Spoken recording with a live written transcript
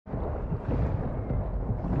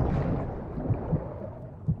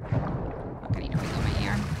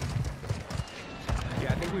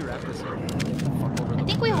this. I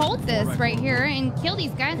think we hold this right here and kill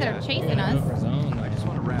these guys that are chasing us. I just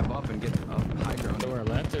want to wrap up and get high ground. To our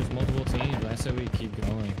left, there's multiple teams. I said we keep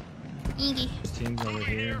going. Easy. There's teams over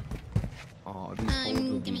here. Oh, these holes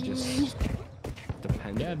would be just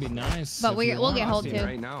dependent. Yeah, it'd be nice. But we'll get hold too.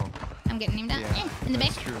 Right now. I'm getting him down. Yeah, In the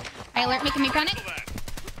back. true. High alert, making me panic.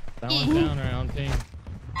 That one's down around ping.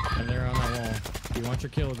 And they're on that wall. If you want your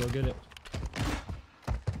kill, go get it.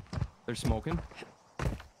 They're smoking.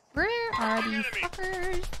 Where are these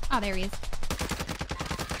fuckers? Oh, there he is.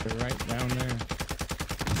 They're right down there.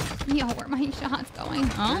 Yo, where are my shots going?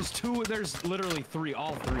 Huh? There's two. There's literally three.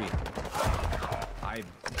 All three.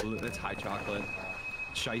 That's high chocolate.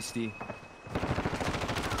 Shiesty.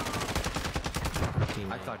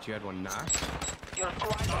 I thought you had one knocked.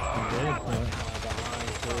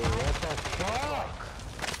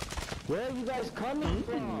 Where are you guys coming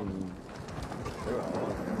from?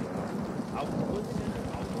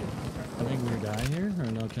 I think we're dying here,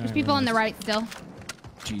 or no? There's people on the right still.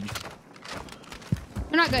 Jeez.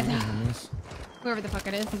 They're not good. Whoever the fuck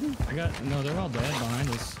it is. No, they're all dead behind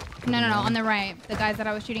us. No, on the right. The guys that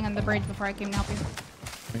I was shooting on the bridge before I came to help you.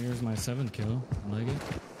 Here's my 7th kill. I like it.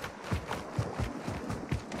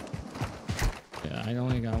 Yeah, I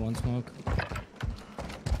only got one smoke.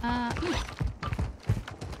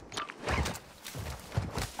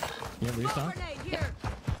 Yeah, restock. Yep.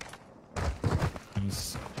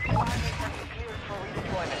 Nice.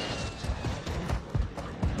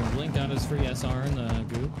 We blinked out his free SR in the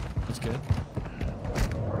goop. That's good.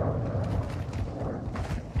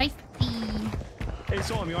 Nice. Hey,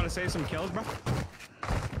 Solom, you want to save some kills, bro?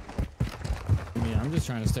 I mean, I'm just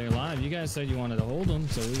trying to stay alive. You guys said you wanted to hold them,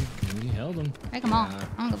 so we held them. Hey, come on.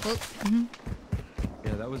 I'm gonna go boot.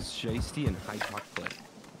 Yeah, that was Shiesty and high chocolate.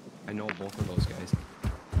 I know both of those guys.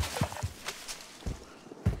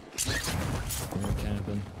 They're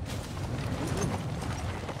camping.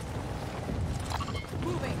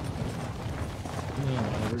 Moving.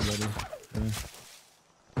 Yeah, everybody. Okay.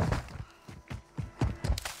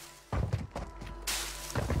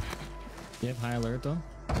 You have high alert though?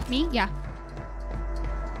 Me? Yeah.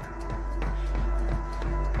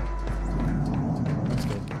 That's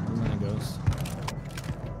good. I'm gonna ghost.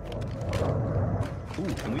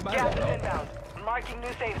 Ooh, can we buy Gas that? inbound. Marking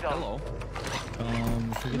new safe zone. Hello.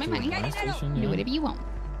 If we My get to money. the gas station, Do yeah. whatever you want.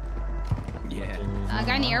 Yeah.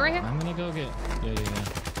 Guy in the air right here? I'm gonna go get. Yeah.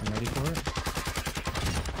 I'm ready for it.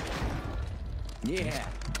 Yeah.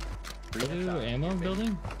 Go to ammo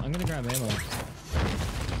building? I'm gonna grab ammo.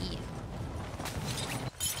 Yeah.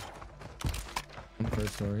 I'm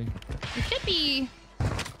first story. There should be. I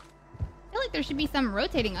feel like there should be some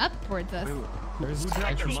rotating up towards us. There's Who dropped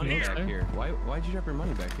extra your money smokes back there. here? Why'd you drop your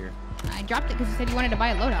money back here? I dropped it because you said you wanted to buy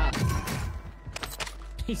a loadout.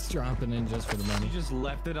 He's dropping in just for the money. You just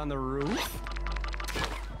left it on the roof?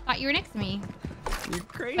 Thought you were next to me, You're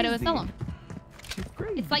crazy. but it was stolen. You're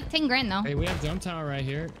crazy. It's like 10 grand though. Hey, we have jump tower right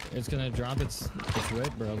here. It's gonna drop its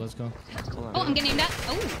red, bro. Let's go. Oh, I'm getting aimed at.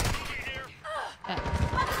 Oh.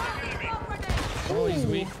 Oh, he's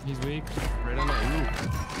weak. He's weak. Right on that roof.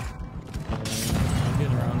 I'm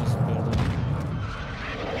getting around this building.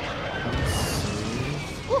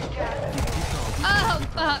 Oh,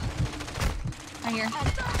 fuck. Right here.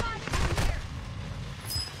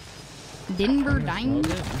 Denver dying. Here,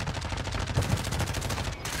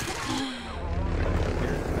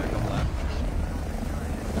 back up left.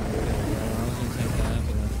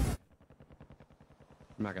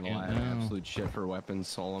 I'm not gonna lie, I'm absolute shit for weapons,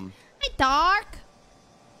 Solom. Hi, Doc.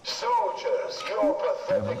 Soldiers, your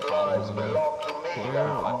pathetic lives belong to me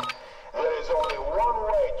now. There is only one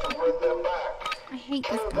way to bring them back. I hate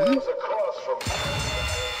this Kill gun. those across from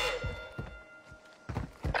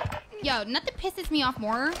Yo, nothing pisses me off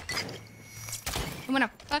more than when a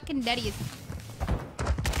fucking daddy is.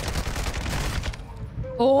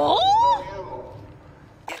 Oh!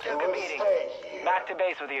 You're still competing. Back to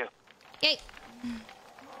base with you. Okay.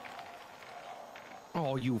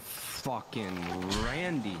 Oh, you fucking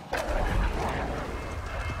Randy.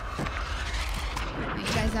 You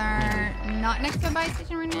guys are not next to a buy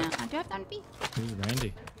station right now. I do have time to be. Who's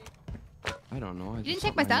Randy? I don't know. You didn't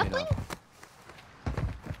check my stuff, please?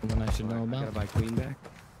 Someone I should know I about. gotta buy Queen back.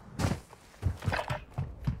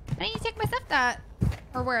 I didn't check my stuff that.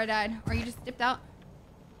 Or where I died. Or you just dipped out.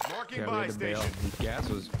 Marking Yeah, we had to bail. Gas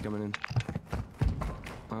was coming in.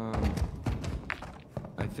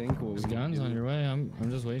 I think what There's we guns do on your way. I'm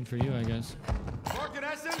just waiting for you, I guess. Marking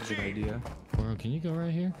is a good SMG. idea. Bro, can you go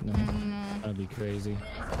right here? No. That'd be crazy.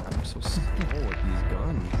 I'm so slow with these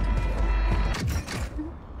guns.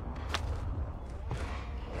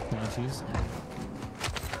 Nazis.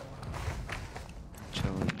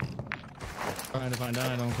 Chilling. Fine, if I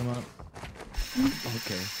die, don't come up.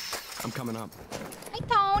 Okay. I'm coming up. Hi,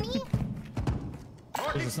 Tony.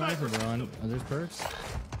 There's a sniper, bro. Are there's perks?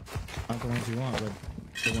 Not the ones you want, but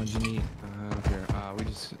the ones you need. Here.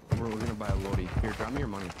 We're gonna buy a loadie. Here, drop me your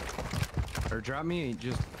money. Or drop me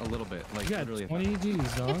just a little bit. Like You got literally 20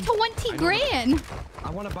 G's, dog. It's 20 grand. I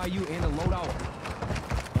want to buy you and a loadout.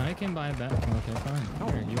 I can buy it back. Okay, fine.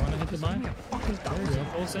 Here, you want to hit the buy? There you go.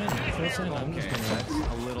 Full send. Full send. I'm just Okay, gonna... that's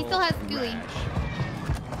a little. He still has Gooey. rash.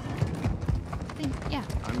 Yeah.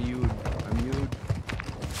 I'm mute.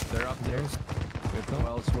 They're up there. There's...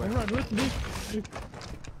 Well, swear. Run with me.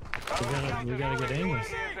 We gotta get aimless.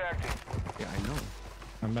 Yeah, I know.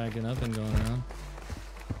 I'm backing up and going around.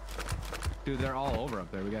 Dude, they're all over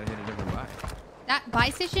up there. We gotta hit a different buy. That buy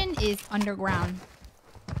station is underground.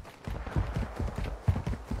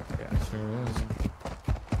 Yeah, It sure is.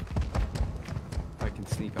 if I can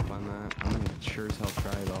sneak up on that. I'm gonna sure as hell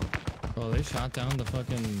try though. Oh, they shot down the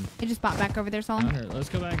fucking They just bought back over there, Solomon. counter. Let's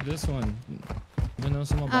go back to this one. Even though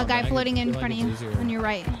someone bought Guy back, floating I in feel front like of you, it's easier. on your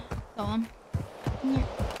right. Solomon.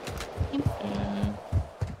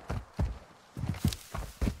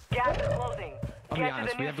 Gas is closing. I'll be Get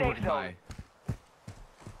honest, to the we new have to work safe a zone. buy.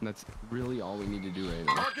 And that's really all we need to do right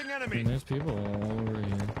now. I mean, there's people all over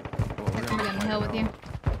here. Well, we're Got gonna somebody on the fight hill it with out. you.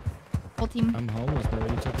 Whole team. I'm homeless, bro.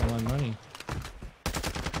 You took all my money.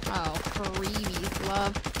 Oh, freebies,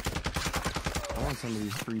 love. I want some of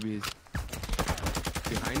these freebies.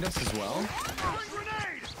 Behind us as well?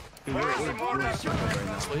 Dude, we're circled right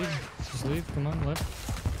now. Just leave. Just leave. Come on, left.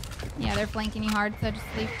 Yeah, they're flanking you hard, so just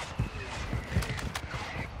leave.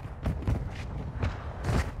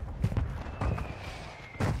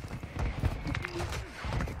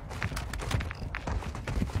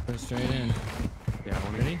 Go straight in. Yeah, I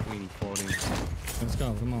want to Ready? get clean floating. Let's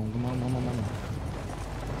go. Come on. Come on. Come on. Come on.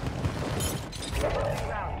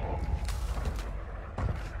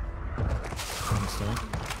 I'm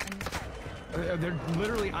stuck. They're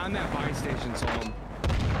literally on that buy station, so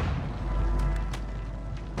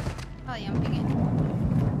Oh, yeah, I'm picking.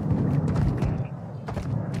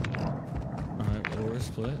 Alright, well, we're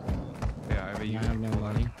split. yeah, I have a I unit. have no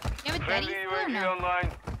money. You have a daddy still or no?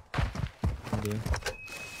 online. I do.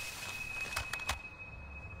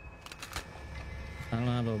 I don't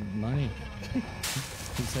have a money.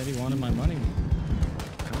 He said he wanted my money.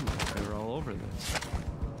 Come on, they were all over this.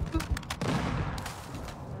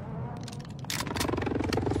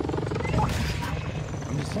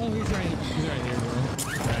 I'm just. Oh, he's right here, bro.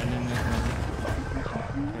 Riding in this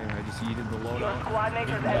one. Man, I just yeeted the load Your out. squad mates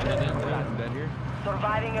have Dead, entered dead, the dead. I'm dead here.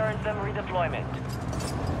 Surviving earns them redeployment.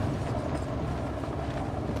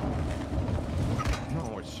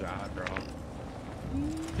 No shot, bro.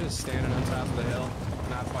 Just standing on top of the hill,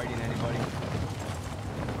 not fighting anybody.